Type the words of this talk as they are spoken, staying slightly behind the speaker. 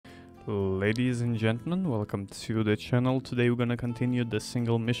Ladies and gentlemen, welcome to the channel. Today we're gonna continue the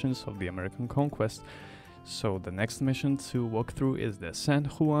single missions of the American Conquest. So the next mission to walk through is the San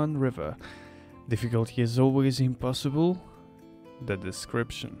Juan River. Difficulty is always impossible. The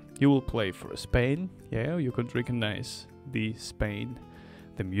description. You will play for Spain. Yeah, you could recognize the Spain.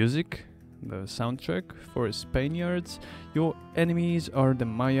 The music, the soundtrack for Spaniards. Your enemies are the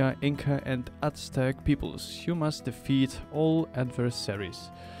Maya, Inca and Aztec peoples. You must defeat all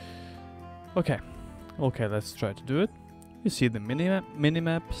adversaries. Okay, let's try to do it. You see the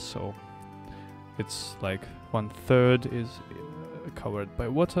minimap, so it's like 1/3 is covered by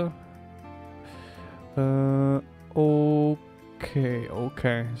water. Okay,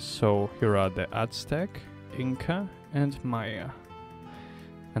 so here are the Aztec, Inca and Maya.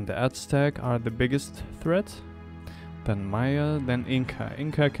 And the Aztec are the biggest threat, then Maya, then Inca.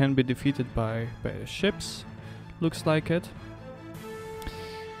 Inca can be defeated by ships, looks like it.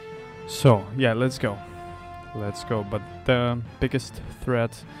 So, yeah, let's go, but the biggest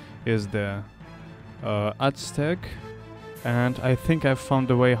threat is the Aztec, and I think I've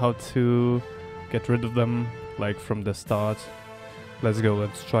found a way how to get rid of them, like from the start. Let's go,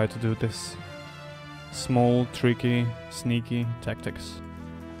 let's try to do this. Small, tricky, sneaky tactics.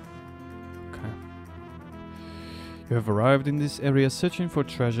 Okay. You have arrived in this area searching for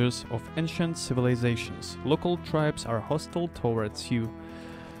treasures of ancient civilizations. Local tribes are hostile towards you.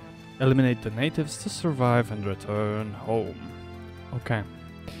 Eliminate the natives to survive and return home. Okay,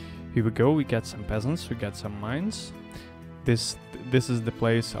 here we go. We get some peasants, we get some mines. This is the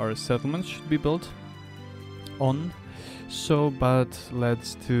place our settlement should be built on. So, but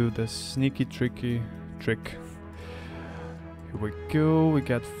let's do the sneaky tricky trick. Here we go. We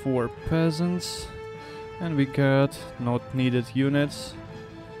got 4 peasants, and we got not needed units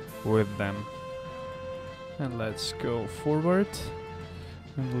with them. And let's go forward.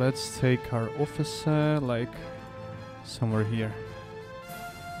 And let's take our officer, like, somewhere here.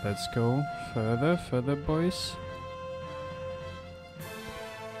 Let's go further, boys.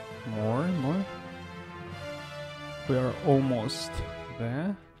 More. We are almost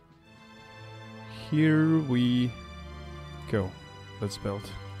there. Here we go. Let's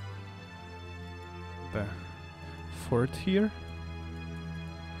build the fort here.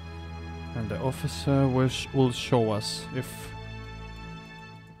 And the officer will show us if...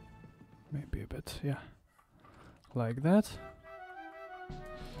 Maybe a bit, yeah. Like that.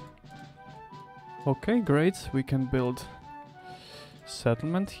 Okay, great. We can build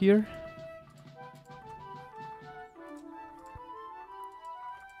settlement here.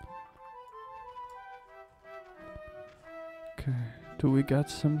 Okay, do we got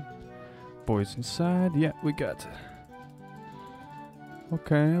some boys inside? Yeah, we got.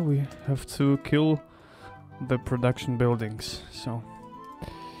 Okay, we have to kill the production buildings, so...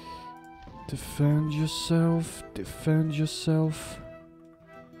 Defend yourself.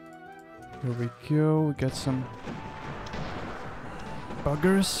 Here we go, we got some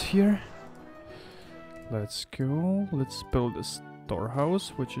buggers here. Let's go, let's build a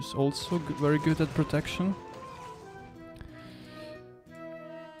storehouse, which is also very good at protection.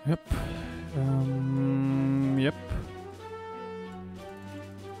 Yep.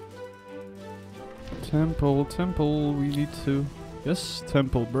 Temple, we need to... Yes,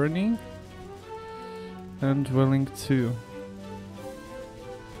 temple burning. And dwelling 2.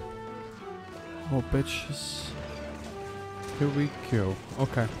 Oh, bitches. Here we go.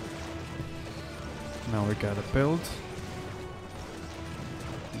 Okay. Now we gotta build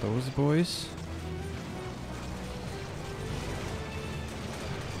those boys.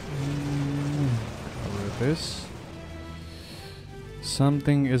 Cover this.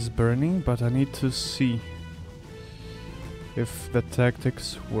 Something is burning, but I need to see if the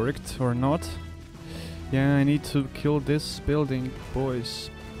tactics worked or not. Yeah, I need to kill this building, boys.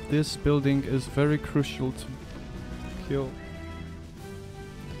 This building is very crucial to kill.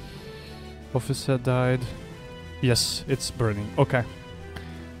 Officer died. Yes, it's burning. Okay.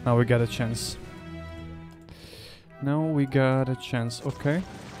 Now we got a chance. Okay.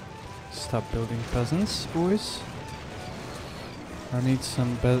 Stop building peasants, boys. I need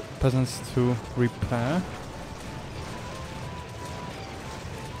some peasants to repair.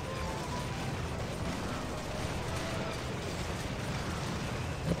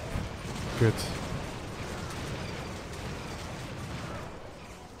 Good.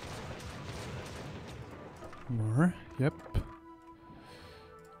 More, yep.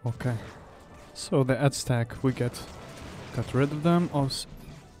 Okay. So the Aztec, we got rid of them.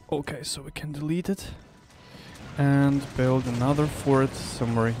 Okay, so we can delete it. And build another fort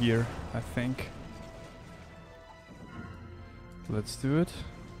somewhere here, I think. Let's do it.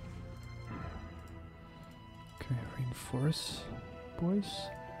 Okay, reinforce, boys.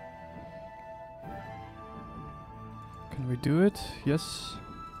 Can we do it? Yes.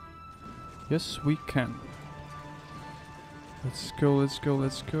 Yes, we can. Let's go, let's go,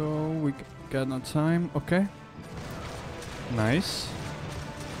 let's go. We got no time. Okay. Nice.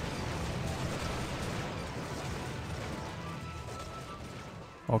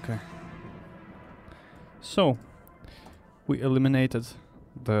 Okay. So, we eliminated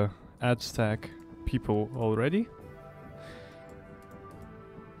the Aztec people already.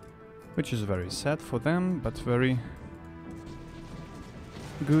 Which is very sad for them, but very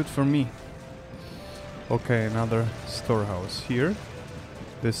good for me. Okay, another storehouse here.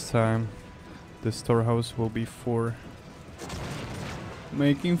 This time the storehouse will be for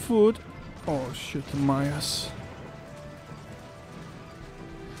making food. Oh shit, the Mayas.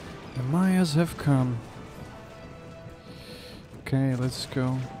 The Mayas have come. Okay, let's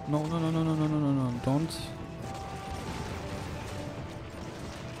go. No, no, no, no, no, no, no, no, no, don't.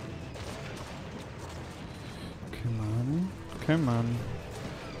 Come on, come on.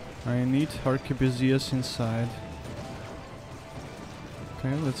 I need Arquebusiers inside.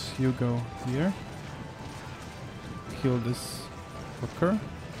 Okay, let's you go here. Kill this fucker.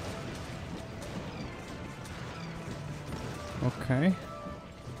 Okay.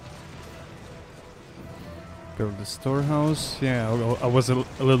 Build the storehouse. Yeah, I was a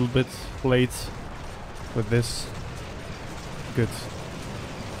little bit late with this. Good.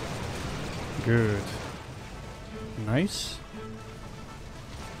 Good. Nice.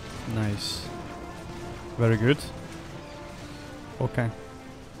 Nice. Very good. Okay.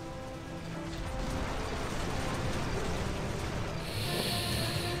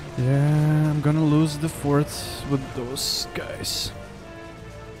 Yeah, I'm gonna lose the fort with those guys.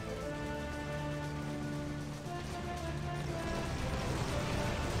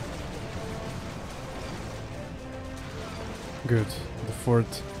 Good. The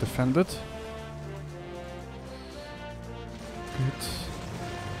fort defended. Good.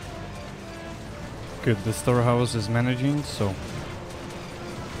 Good, the storehouse is managing, so...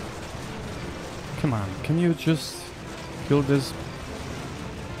 Come on, can you just kill this?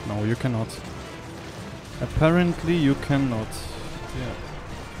 No, you cannot. Apparently you cannot. Yeah.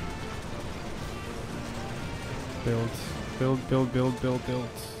 Build, build, build, build, build, build.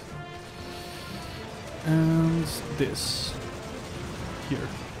 And this. Here.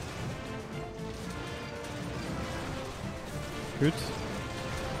 Good.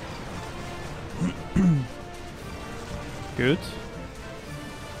 Good.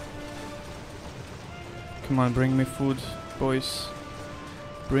 Come on, bring me food, boys.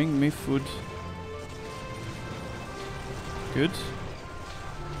 Bring me food. Good.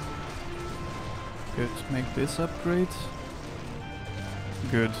 Good. Make this upgrade.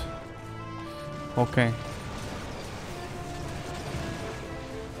 Good. Okay.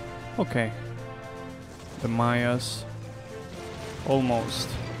 Okay. The Mayas almost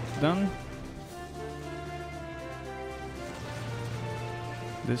done.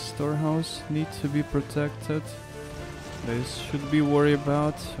 This storehouse needs to be protected. This should be worried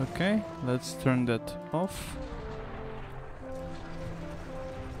about. Okay, let's turn that off.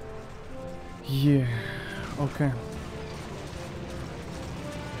 Yeah, okay.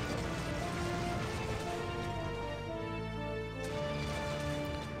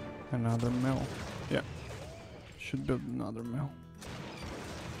 Another mill. Yeah. Should build another mill.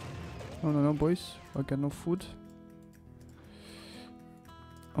 No, no, no, boys. I got no food.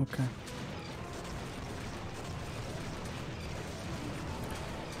 Okay.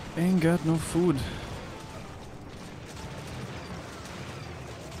 Ain't got no food.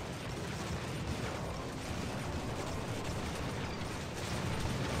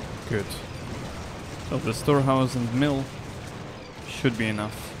 Good. So the storehouse and mill should be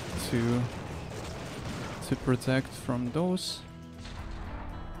enough to protect from those.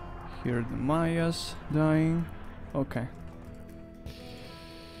 Here the Mayas dying. Okay.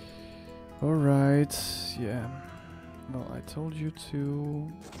 Alright, yeah. Well, I told you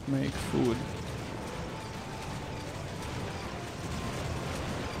to make food.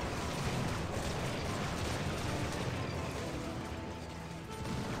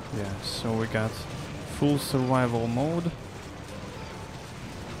 Yeah, so we got full survival mode.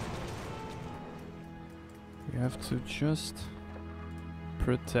 We have to just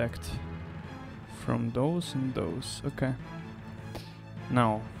protect from those and those. Okay.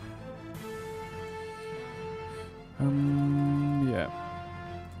 Now. Yeah.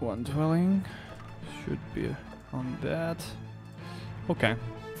 One dwelling should be on that. Okay.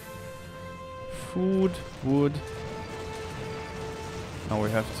 Food, wood. Now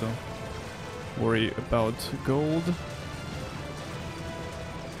we have to worry about gold.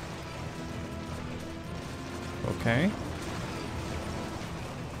 Okay.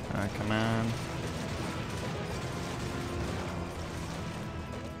 Ah, come on.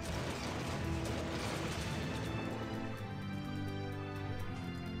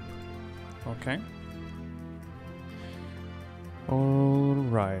 Okay. All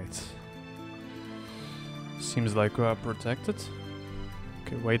right. Seems like we are protected.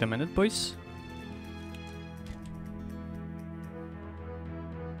 Okay, wait a minute, boys.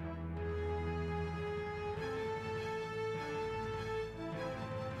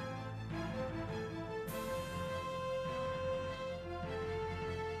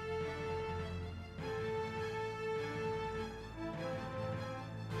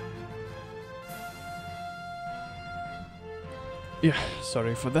 Yeah,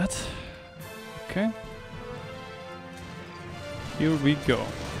 sorry for that. Okay. Here we go.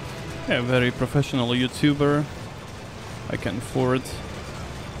 Yeah, very professional YouTuber. I can afford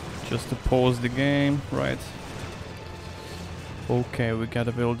just to pause the game, right? Okay, we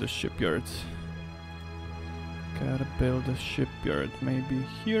gotta build a shipyard. Gotta build a shipyard, maybe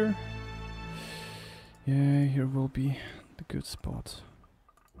here? Yeah, here will be the good spot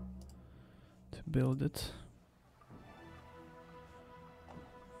to build it.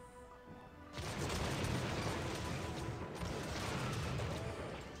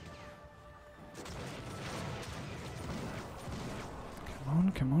 Come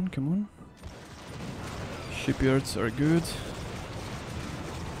on, come on, come on. Shipyards are good.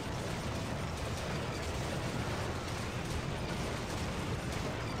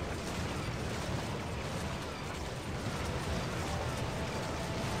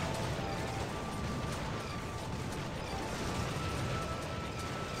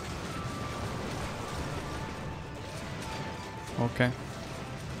 Okay.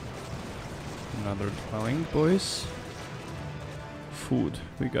 Another dwelling, boys. Food.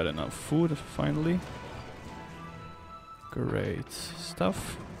 We got enough food, finally. Great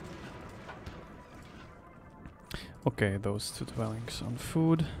stuff. Okay, those two dwellings on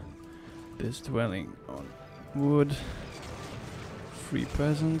food. This dwelling on wood. 3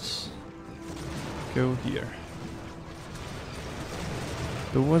 peasants. Go here.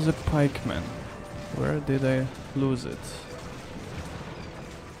 There was a pikeman. Where did I lose it?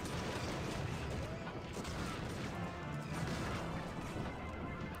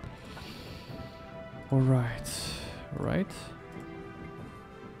 Alright, right.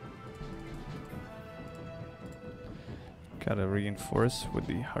 Gotta reinforce with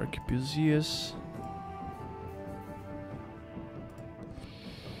the arquebusiers.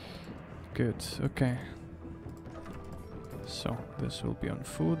 Good, okay. So, this will be on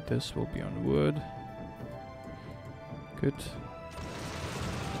food, this will be on wood. Good.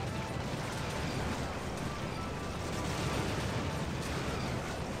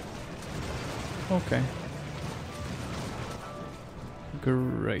 Okay.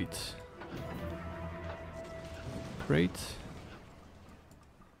 Great. Great.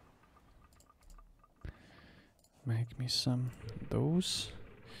 Make me some of those.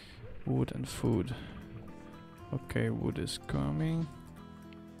 Wood and food. Okay, wood is coming.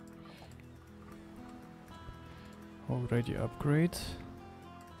 Already upgrade.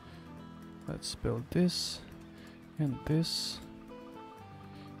 Let's build this and this.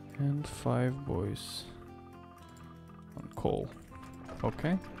 And 5 boys on coal.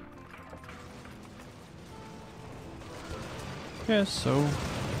 Okay. Yeah, so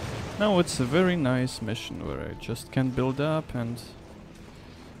now it's a very nice mission where I just can build up and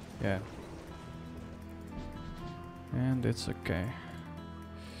yeah. And it's okay.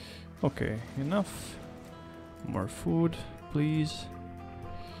 Okay, enough. More food, please.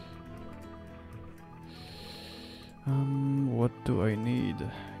 What do I need?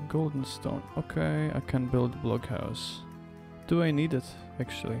 Golden stone. Okay, I can build blockhouse. Do I need it,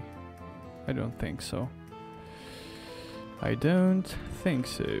 actually? I don't think so. I don't think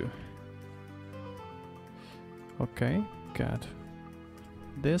so. Okay, got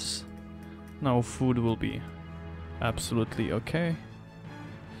this. Now food will be absolutely okay.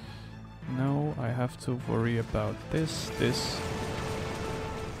 Now I have to worry about this, this,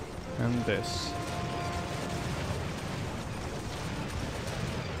 and this.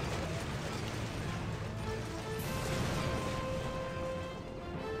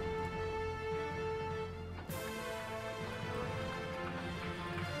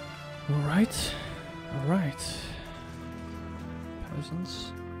 Alright, alright.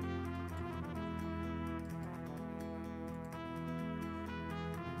 Peasants.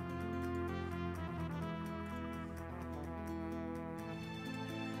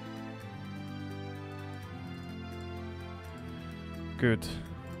 good.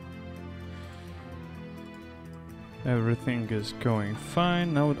 Everything is going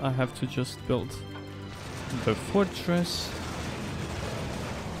fine. Now I have to just build the fortress.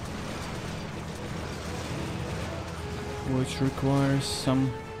 Which requires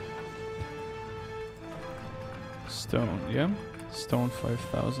some stone, yeah? Stone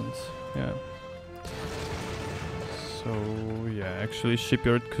 5,000, yeah. So, yeah, actually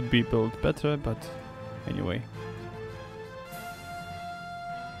shipyard could be built better, but anyway.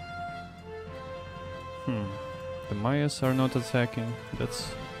 The Mayas are not attacking.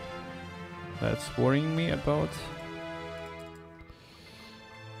 That's worrying me about.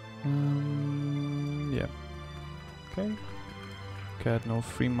 Yeah. Okay. Got no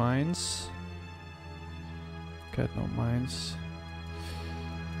free mines. Got no mines.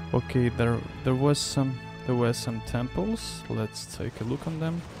 Okay, there were some temples. Let's take a look on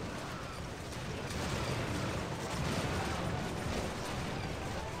them.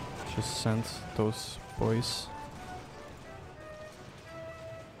 Just send those boys.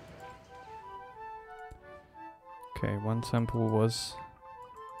 Okay, one temple was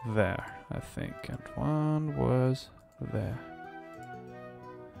there, I think, and one was there.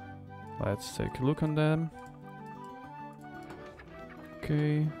 Let's take a look on them.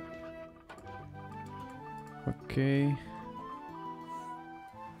 Okay. Okay.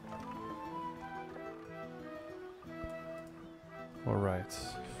 Alright,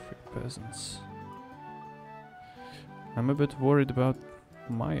 free peasants. I'm a bit worried about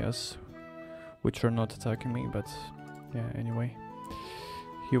Mayas, which are not attacking me, but yeah, anyway.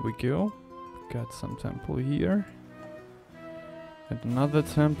 Here we go. Got some temple here. And another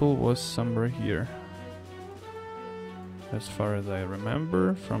temple was somewhere here. As far as I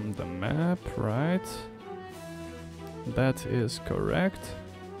remember from the map, right? That is correct.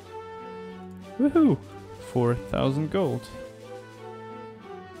 Woohoo! 4,000 gold.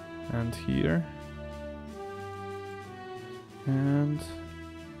 And here. And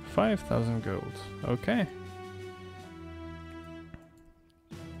 5,000 gold. Okay.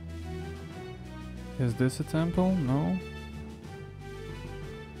 Is this a temple? No.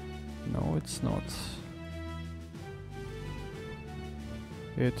 No, it's not.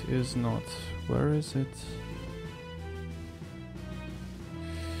 It is not. Where is it?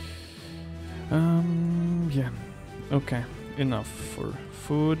 Yeah. Okay. Enough for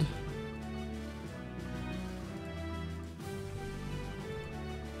food.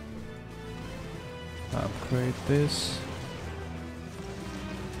 Upgrade this.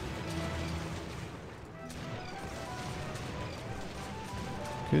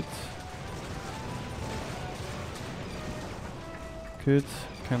 Good. Good.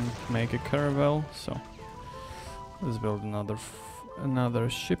 Can make a caravel, so let's build another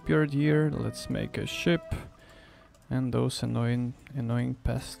shipyard here. Let's make a ship and those annoying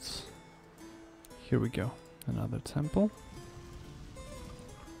pests. Here we go. Another temple.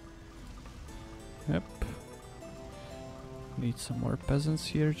 Yep. Need some more peasants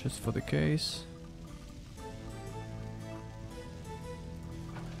here just for the case.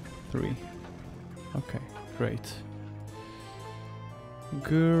 3. Okay, great.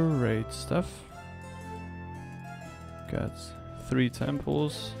 Great stuff. Got 3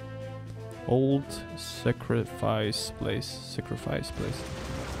 temples. Old sacrifice place.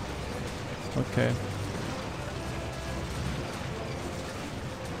 Okay.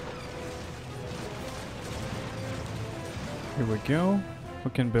 Here we go.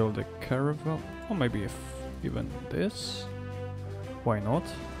 We can build a caravel. Or maybe even this. Why not?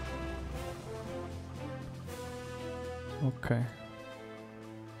 Okay.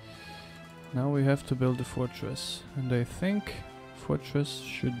 Now we have to build a fortress. And I think fortress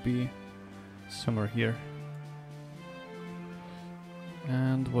should be somewhere here.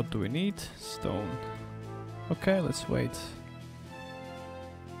 And what do we need? Stone. Okay, let's wait.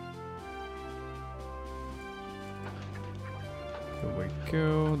 Here we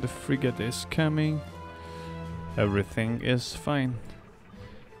go. The frigate is coming. Everything is fine.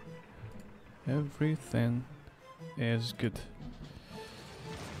 Everything is good.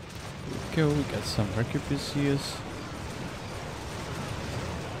 Here we go. We got some arquebusiers.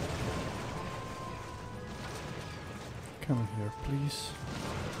 Come here, please.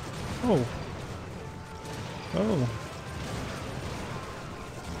 Oh. Oh.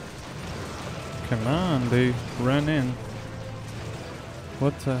 Come on, they ran in.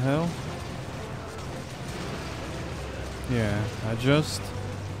 What the hell? Yeah, I just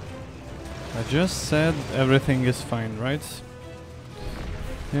said everything is fine, right?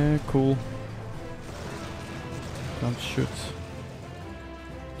 Yeah, cool. Don't shoot.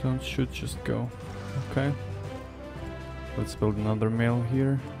 Don't shoot, just go. Okay. Let's build another mill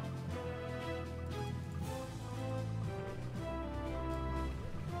here.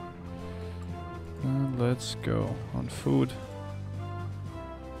 And let's go on food.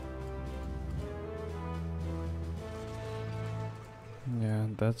 Yeah,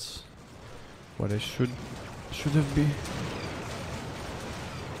 that's what I should have been.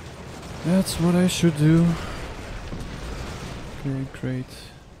 That's what I should do. Okay, great.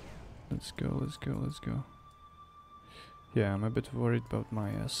 Let's go, let's go, let's go. Yeah, I'm a bit worried about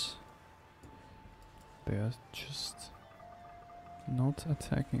my ass. They are just not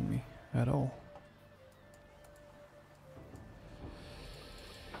attacking me at all.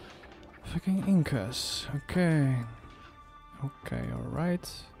 Fucking Incas. Okay. Okay, alright.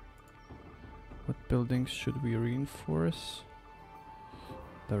 What buildings should we reinforce?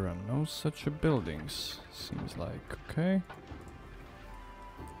 There are no such buildings, seems like. Okay.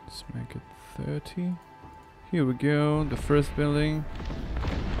 Let's make it 30. Here we go, the first building.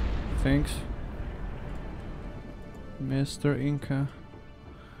 Thanks, Mr. Inca.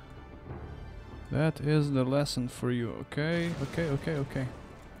 That is the lesson for you, okay? Okay, okay, okay.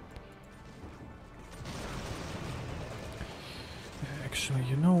 Actually,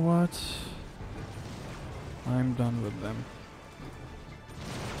 you know what? I'm done with them.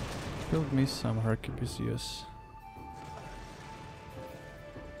 Build me some arquebusiers.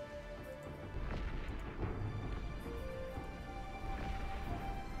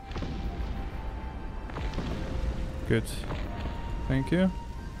 Good. Thank you.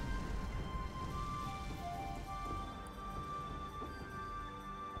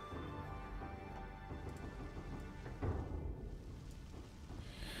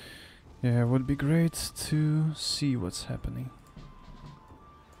 Yeah, it would be great to see what's happening.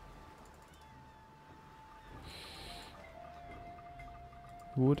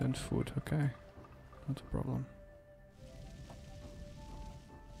 Wood and food, okay. Not a problem.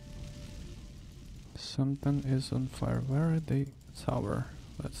 Something is on fire. Where are they? Tower.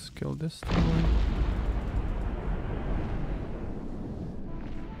 Let's kill this tower.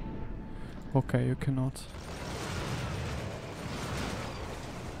 Okay, you cannot.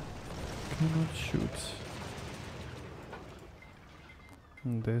 Cannot shoot.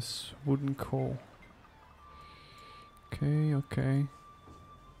 And this wooden coal. Okay, okay.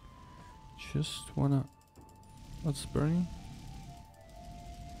 Just wanna... What's burning?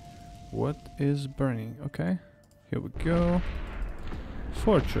 What is burning? Okay, here we go.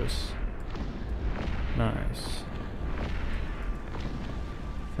 Fortress. Nice.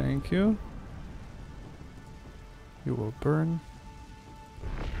 Thank you. You will burn.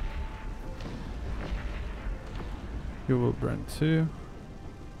 You will burn too.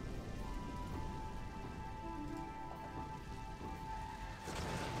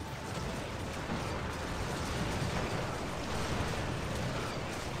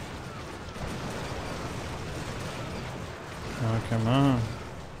 Oh, come on.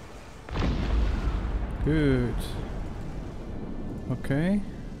 Good. Okay.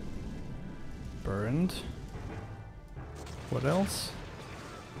 Burned. What else?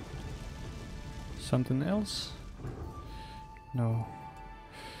 Something else? No.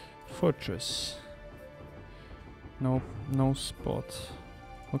 Fortress. No, no spot.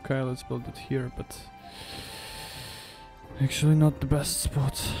 Okay, let's build it here, but actually not the best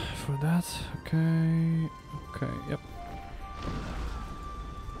spot for that. Okay. Okay, yep.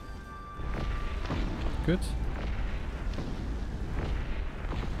 Good.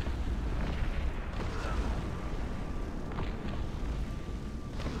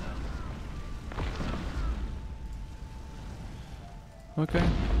 Okay.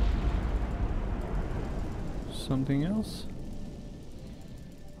 Something else?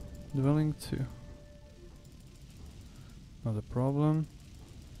 Dwelling 2. Not a problem.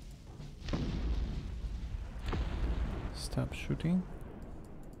 Stop shooting.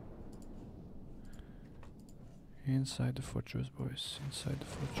 Inside the fortress, boys. Inside the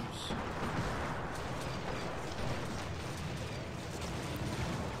fortress.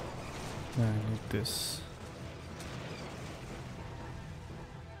 I need this.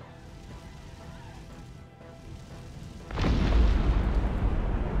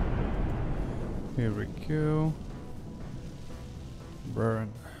 Here we go.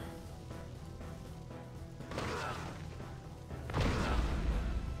 Burn.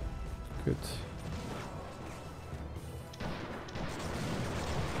 Good.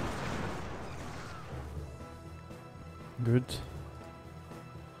 Good.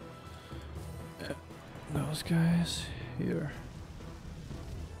 Those guys here.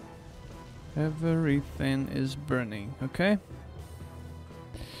 Everything is burning, okay?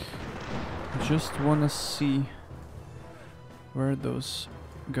 Just wanna see where those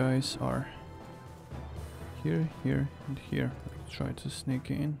guys are. Here, here, and here. Let's try to sneak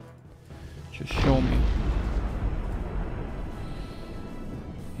in. Just show me.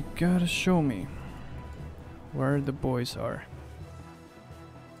 You gotta show me where the boys are.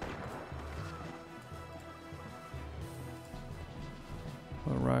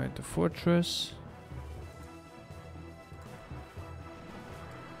 Alright, the fortress.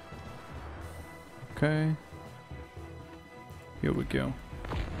 Okay. Here we go.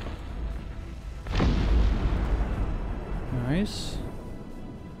 Nice.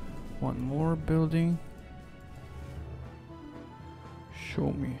 One more building.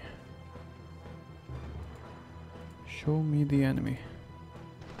 Show me. Show me the enemy.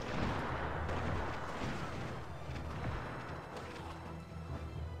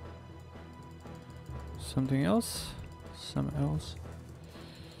 Something else? Some else?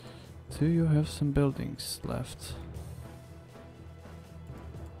 Do you have some buildings left?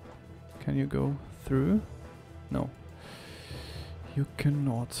 Can you go through? No. You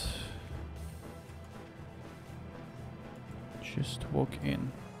cannot. Just walk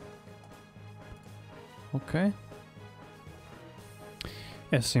in. Okay.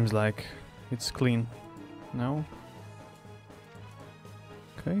 Yeah, seems like it's clean now.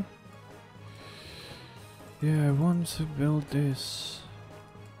 Okay. Yeah, I want to build this.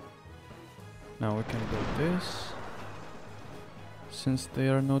 Now we can build this. Since they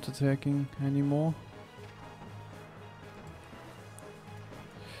are not attacking anymore.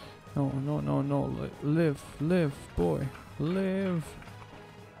 No, no, no, no. Live, live, boy. Live.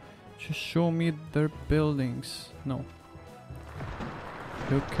 Just show me their buildings. No.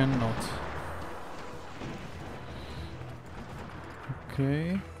 You cannot.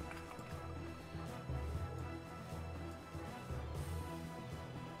 Okay.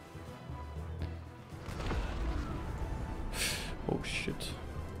 Oh shit.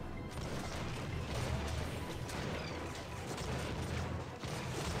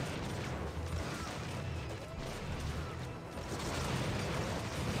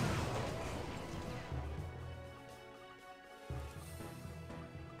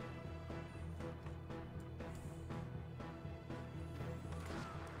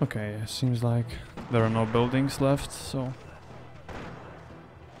 Okay, seems like there are no buildings left, so...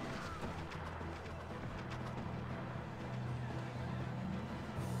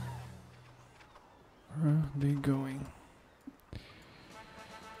 Where are they going?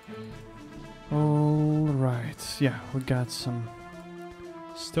 Alright, yeah, we got some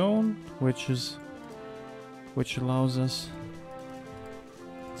stone, which allows us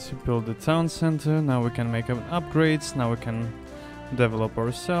to build the town center. Now we can make upgrades, now we can develop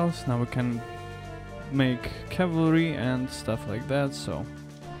ourselves, now we can make cavalry and stuff like that, so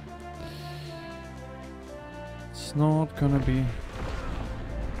it's not gonna be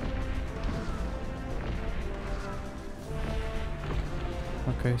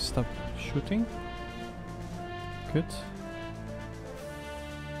okay. Stop shooting. Good.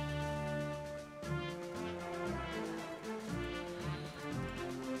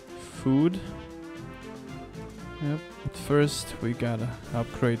 Food. Yep, but first we gotta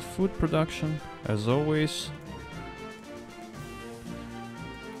upgrade food production, as always.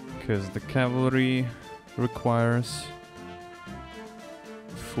 Because the cavalry requires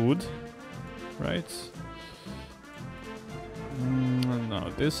food, right? Now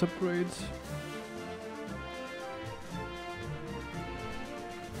this upgrade.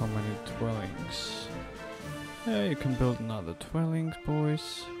 How many dwellings? Yeah, you can build another dwellings,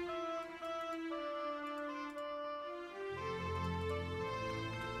 boys.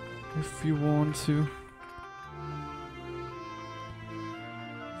 If you want to.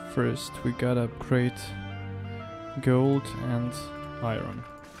 First we gotta upgrade gold and iron.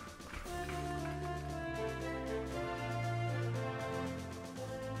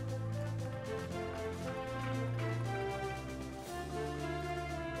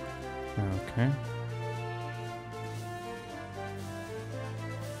 Okay.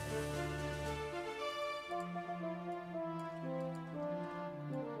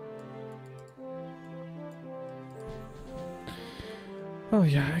 Oh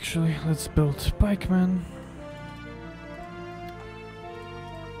yeah, actually, let's build pikemen.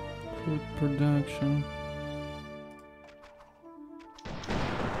 Food production.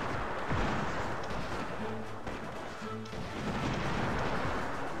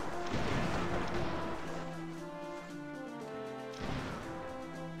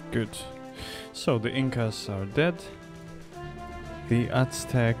 Good. So the Incas are dead. The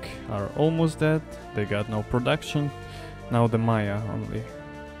Aztec are almost dead. They got no production. Now the Maya only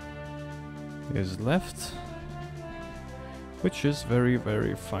is left. which is very,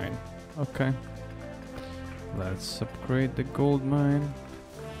 very fine. Okay. Let's upgrade the gold mine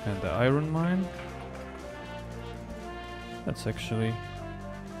and the iron mine. Let's actually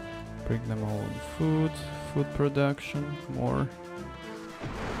bring them all in food production, more.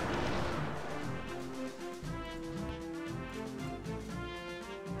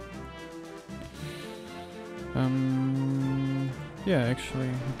 Yeah, actually,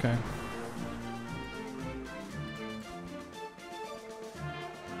 okay.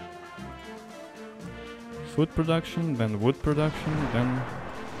 Food production, then wood production,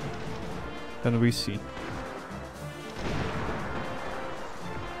 then we see.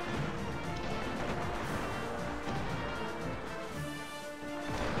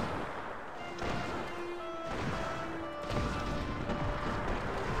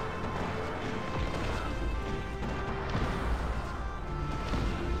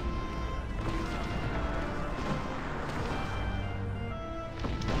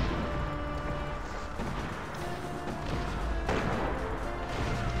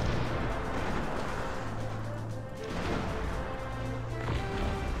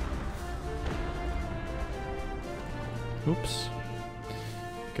 Oops.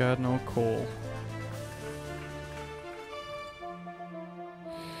 Got no coal.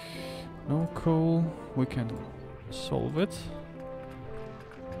 No coal. We can solve it.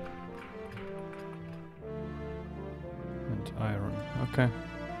 And iron. Okay.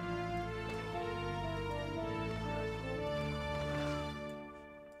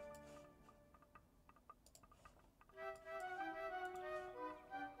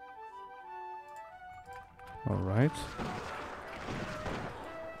 All right.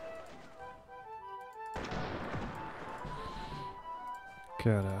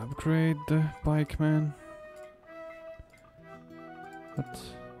 Gotta upgrade the pikeman. What?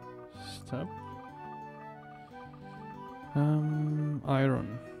 Stop.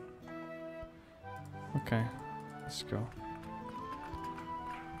 Iron. Okay, let's go.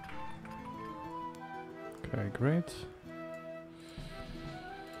 Okay, great.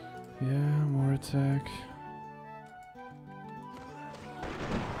 Yeah, more attack.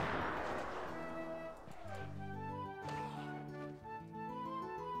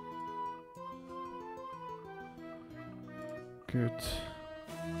 Good.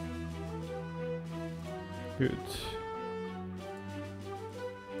 Good.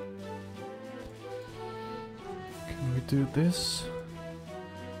 Can we do this?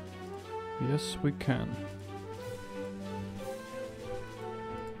 Yes, we can.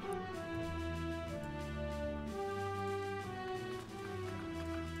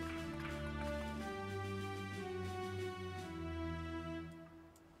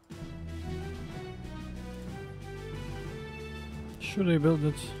 Should I build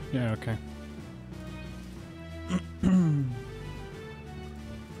it? Yeah, okay.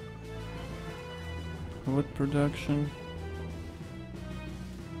 Wood production.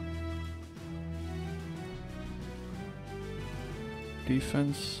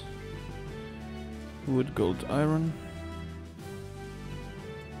 Defense. Wood, gold, iron.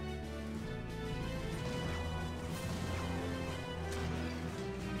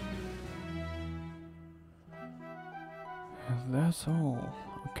 That's all.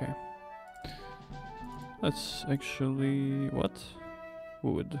 Okay. Let's actually... what?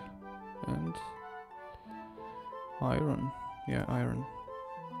 Wood. And... iron. Yeah, iron.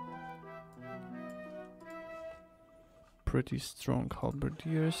 Pretty strong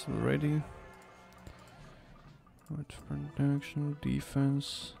halberdiers already. Wood production,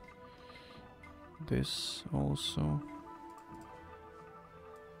 defense. This also.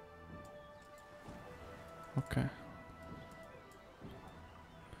 Okay.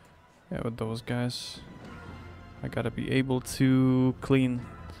 Yeah, with those guys, I gotta be able to clean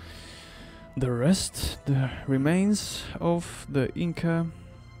the rest, the remains of the Inca.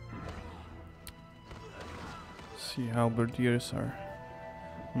 See, halberdiers are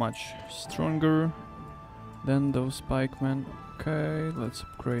much stronger than those pikemen. Okay, let's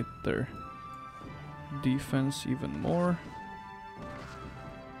upgrade their defense even more.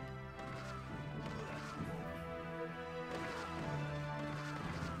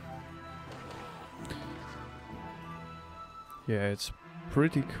 Yeah, it's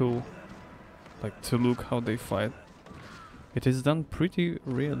pretty cool, like, to look how they fight. It is done pretty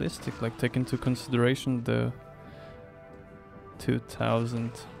realistic, like, take into consideration the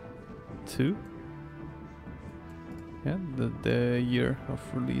 2002? Yeah, the year of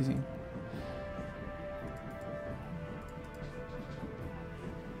releasing.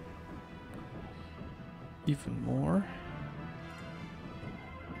 Even more.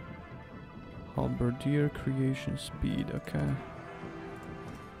 Halberdier creation speed, okay.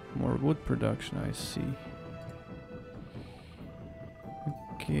 More wood production, I see.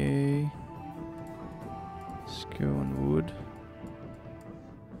 Okay. Let's go on wood.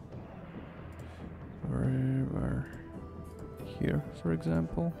 Where? Here, for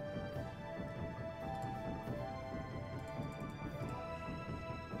example.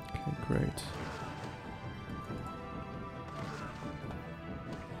 Okay, great.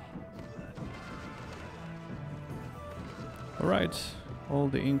 Alright, all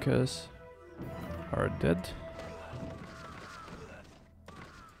the Incas are dead.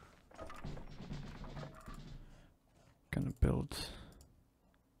 Gonna build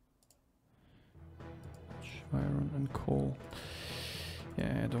iron and coal.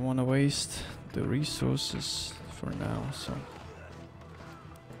 Yeah, I don't want to waste the resources for now, so.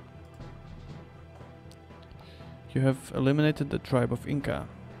 You have eliminated the tribe of Inca.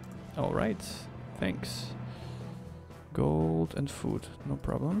 Alright, thanks. Gold and food, no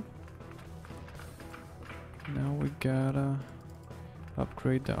problem. Now we gotta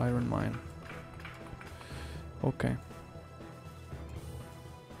upgrade the iron mine. Okay.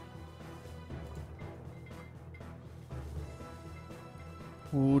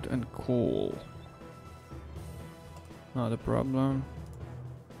 Wood and coal. Not a problem.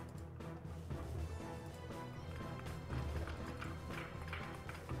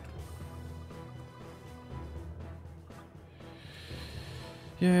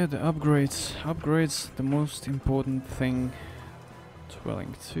 Yeah, the upgrades. Upgrades, the most important thing.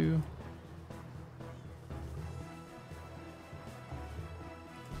 Dwelling 2.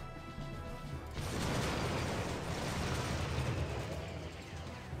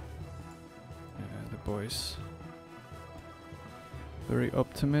 Yeah, the boys. Very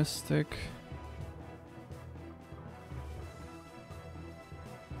optimistic.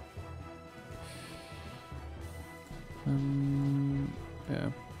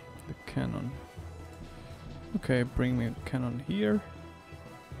 Yeah, the cannon. Okay, bring me the cannon here.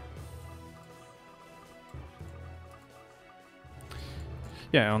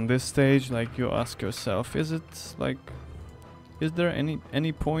 Yeah, on this stage, like, you ask yourself, is it like, is there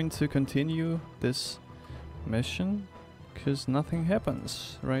any point to continue this mission? Because nothing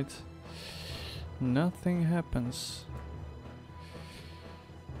happens, right? Nothing happens.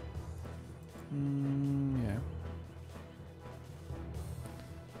 Yeah.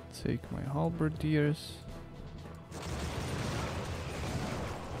 Take my halberdiers.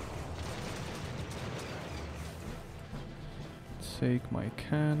 Take my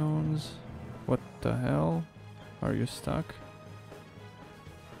cannons. What the hell? Are you stuck?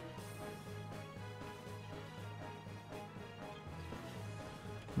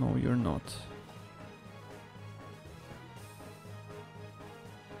 No, you're not.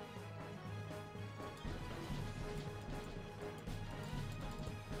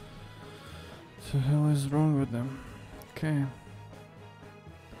 What the hell is wrong with them? Okay.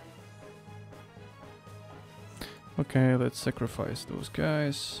 Okay, let's sacrifice those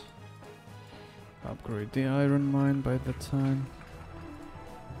guys. Upgrade the iron mine by that time.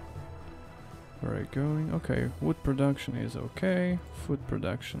 Where are you going? Okay, wood production is okay. Food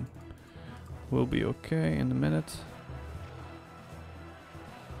production will be okay in a minute.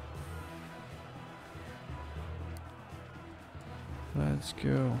 Let's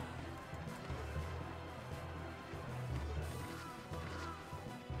go.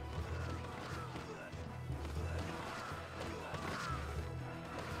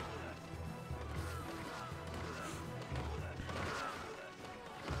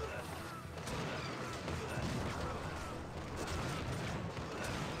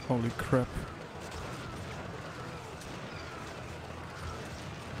 Holy crap.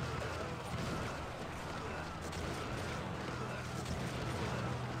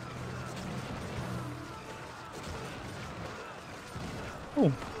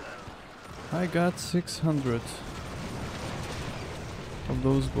 Oh, I got 600 of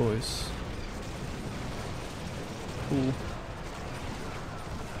those boys. Cool.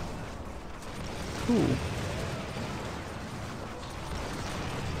 Cool.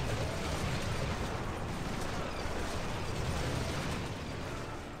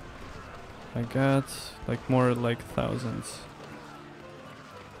 I got like more like thousands.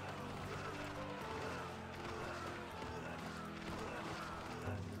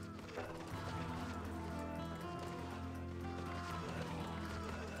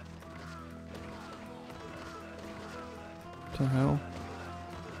 What the hell?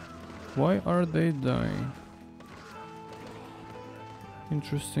 Why are they dying?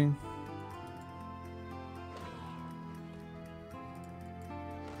 Interesting.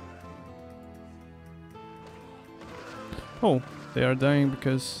 Oh, they are dying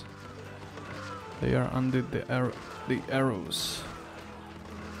because they are under the arrows.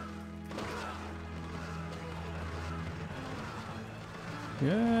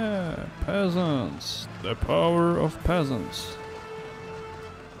 Yeah, peasants. The power of peasants.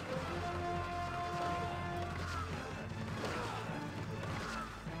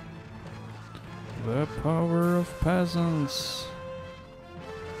 The power of peasants.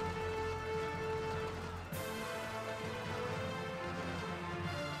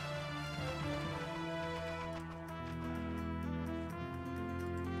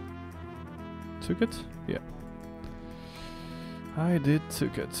 Took it? Yeah. I did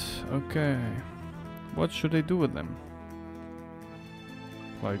took it. Okay. What should I do with them?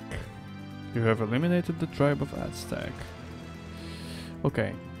 Like, you have eliminated the tribe of Aztec.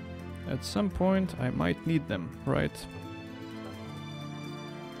 Okay. At some point I might need them, right?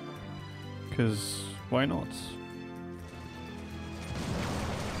 Cause why not?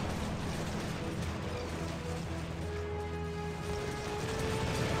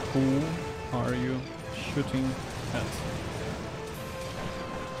 Who are you shooting at?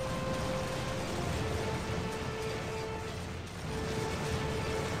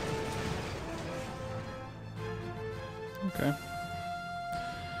 Okay.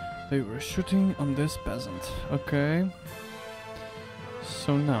 They were shooting on this peasant. Okay.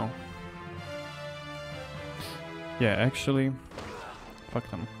 So now. Yeah, actually. Fuck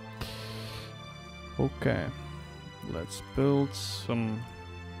them. Okay. Let's build some.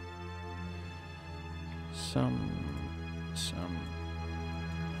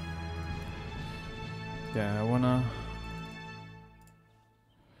 Yeah,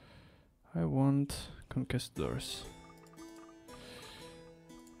 I want conquistadors.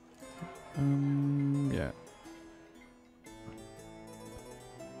 Yeah.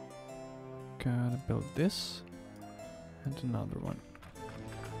 Gotta build this and another one.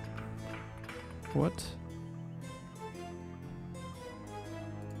 What?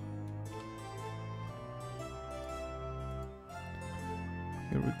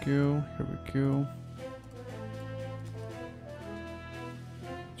 Here we go, here we go.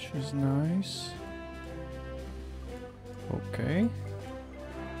 Which is nice. Okay.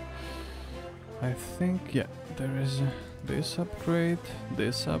 I think, yeah, there is this upgrade,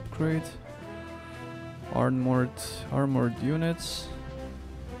 armored units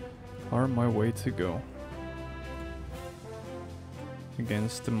are my way to go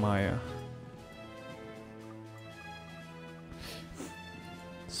against the Maya.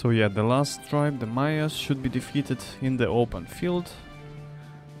 So yeah, the last tribe, the Mayas, should be defeated in the open field,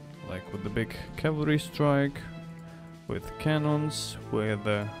 like with the big cavalry strike, with cannons, with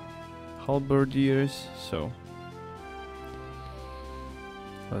halberdiers. So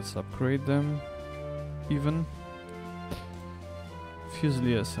let's upgrade them even.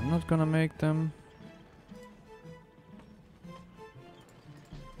 Fusiliers, I'm not gonna make them.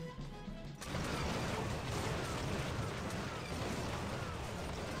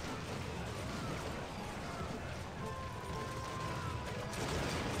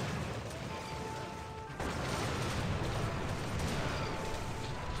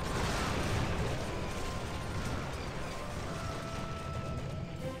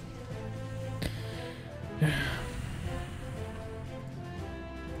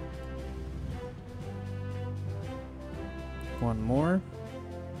 One more.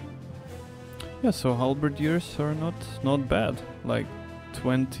 Yeah, so halberdiers are not bad. Like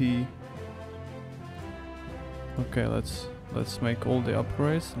 20. Okay, let's make all the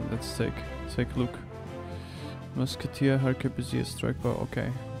upgrades and let's take a look. Musketeer, arquebusier, strike bow.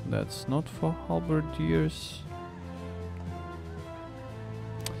 Okay, that's not for halberdiers.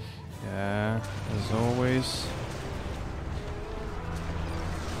 Yeah, as always.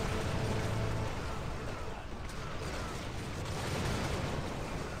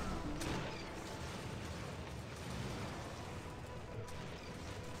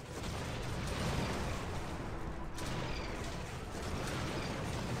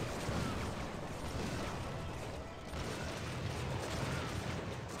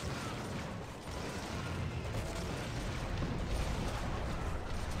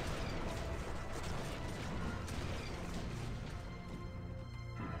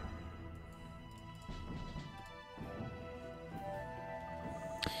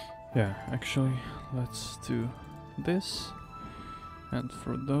 Yeah, actually, let's do this. And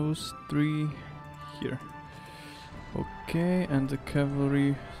for those three here. Okay, and the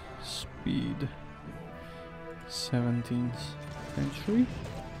cavalry speed 17th century.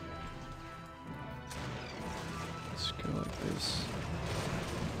 Let's go like this.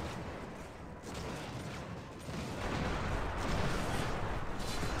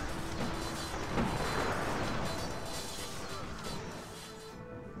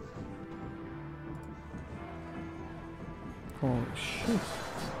 Holy shit.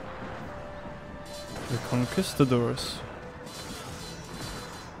 The Conquistadors.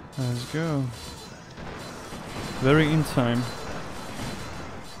 Let's go. Very in time.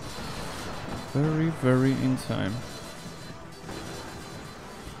 Very, very in time.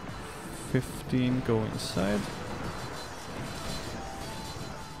 15 go inside.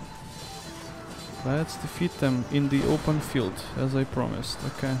 Let's defeat them in the open field, as I promised.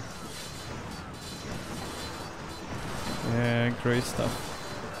 Okay. Yeah, great stuff.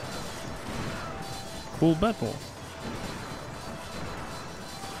 Cool battle.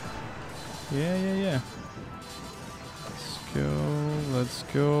 Yeah. Let's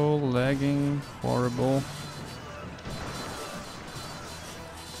go. Lagging. Horrible.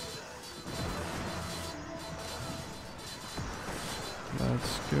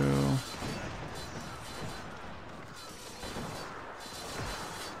 Let's go.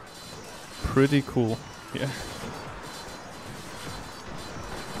 Pretty cool. Yeah.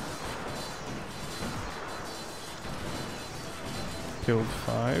 Killed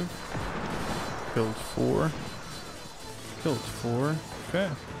 5. Killed 4. Killed 4. Okay.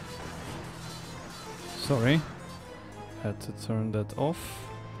 Sorry. Had to turn that off.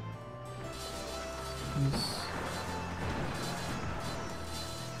 Yes.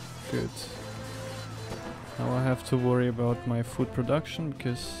 Good. Now I have to worry about my food production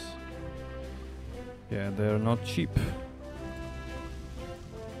because, yeah, they're not cheap.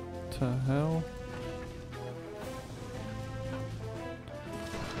 What the hell?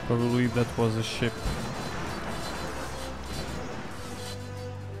 Probably that was a ship.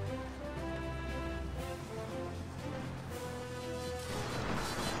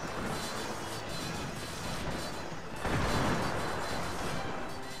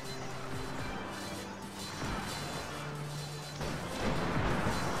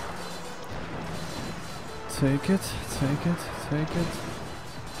 Take it.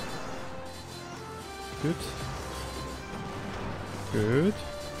 Good. Good.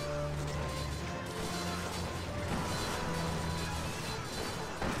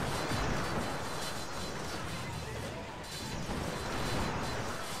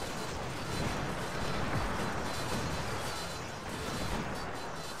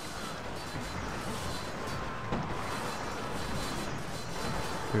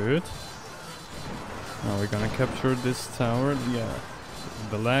 Good. Now we're gonna capture this tower. Yeah,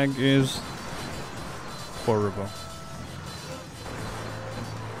 the lag is horrible.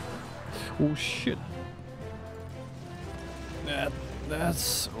 Oh shit.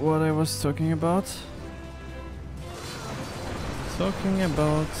 That's what I was talking about. Talking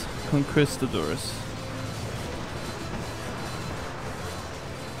about Conquistadors.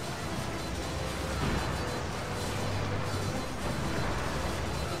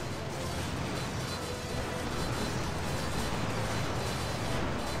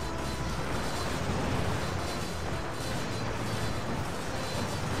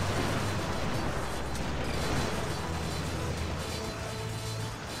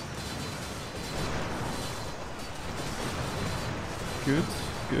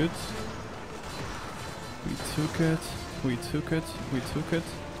 Good. We took it.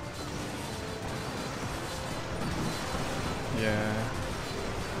 Yeah.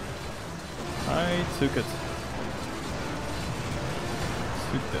 I took it.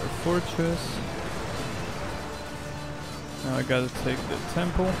 Took their fortress. Now I gotta take the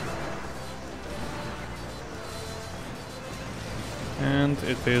temple. And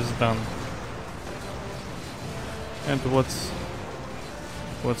it is done. And what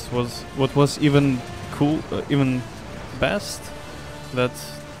was even cool, even best, that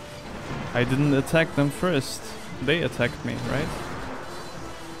I didn't attack them first. They attacked me, right?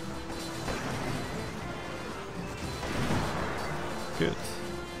 Good.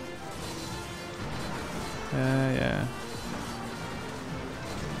 Yeah.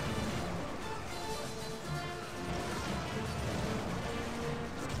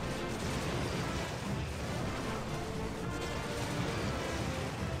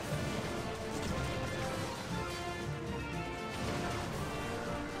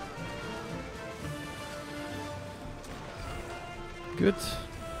 Good.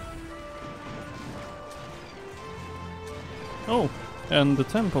 Oh, and the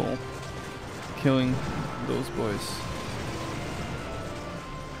temple. Killing those boys.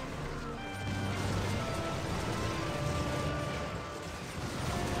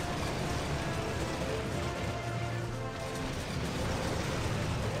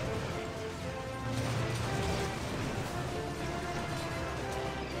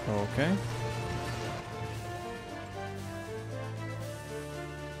 Okay.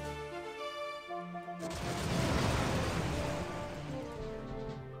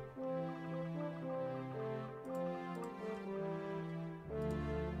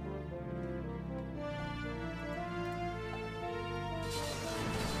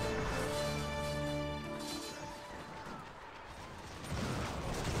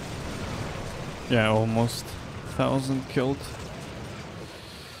 Yeah, almost 1,000 killed.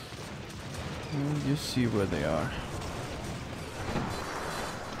 And you see where they are.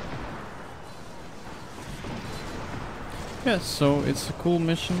 Yeah, so it's a cool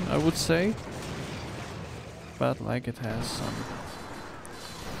mission, I would say. But like it has some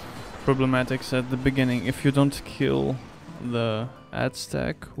problematics at the beginning. If you don't kill the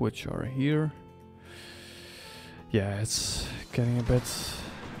Aztec, which are here, yeah, it's getting a bit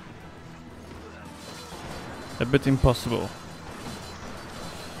impossible.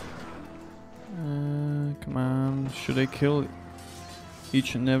 Come on, should I kill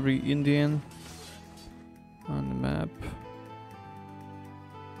each and every Indian on the map?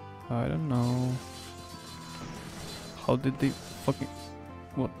 I don't know. How did they fucking...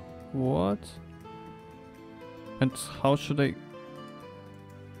 What? And how should I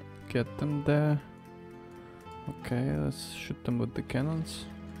get them there? Okay, let's shoot them with the cannons.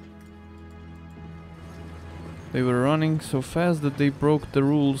 They were running so fast that they broke the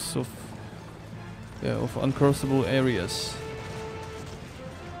rules of uncrossable areas.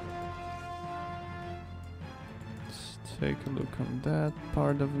 Let's take a look on that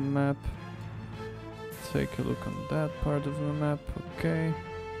part of the map. Take a look on that part of the map. Okay.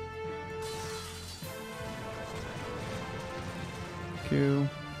 Thank you.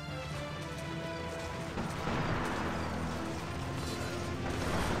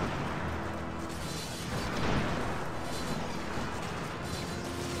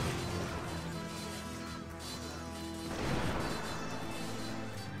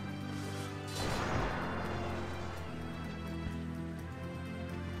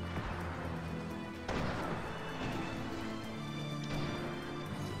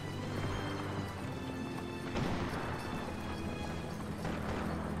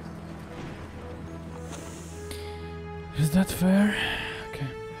 Is that fair? Okay.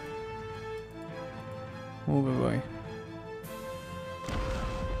 Move away.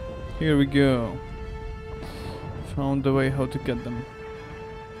 Here we go. Found a way how to get them.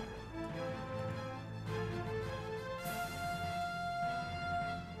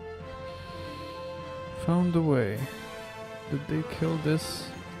 Found a way. Did they kill this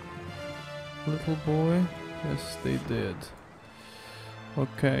little boy? Yes, they did.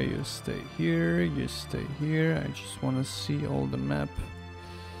 Okay, you stay here, you stay here. I just want to see all the map.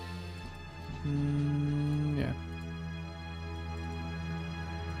 Yeah.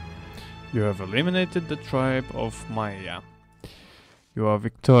 You have eliminated the tribe of Maya. You are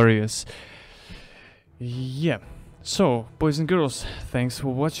victorious. Yeah. So, boys and girls, thanks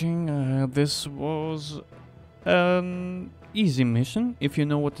for watching. This was an easy mission if you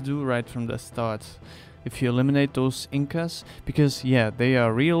know what to do right from the start. If you eliminate those Incas, because yeah, they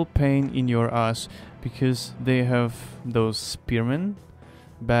are real pain in your ass, because they have those spearmen,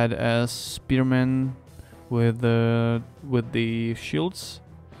 badass spearmen with the shields,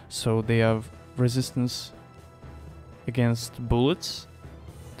 so they have resistance against bullets,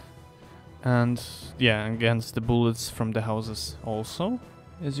 and yeah, against the bullets from the houses also,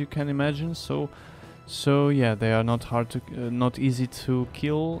 as you can imagine. So yeah, they are not not easy to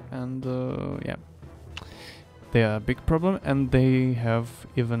kill, and yeah. They are a big problem, and they have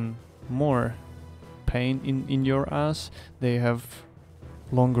even more pain in your ass. They have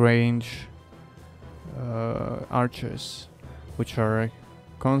long-range archers, which are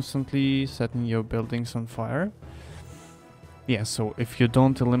constantly setting your buildings on fire. Yeah, so if you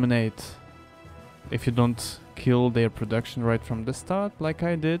don't kill their production right from the start, like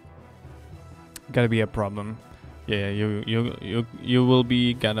I did, gotta be a problem. Yeah, you will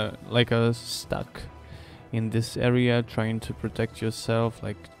be stuck in this area trying to protect yourself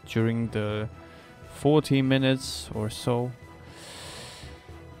like during the 40 minutes or so,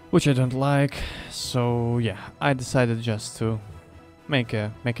 which I don't like. So yeah, I decided just to make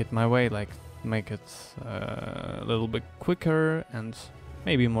it my way, like make it a little bit quicker and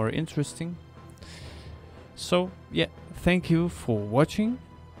maybe more interesting. So yeah, thank you for watching.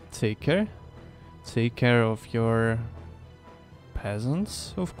 Take care of your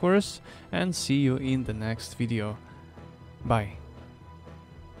peasants, of course, and see you in the next video. Bye.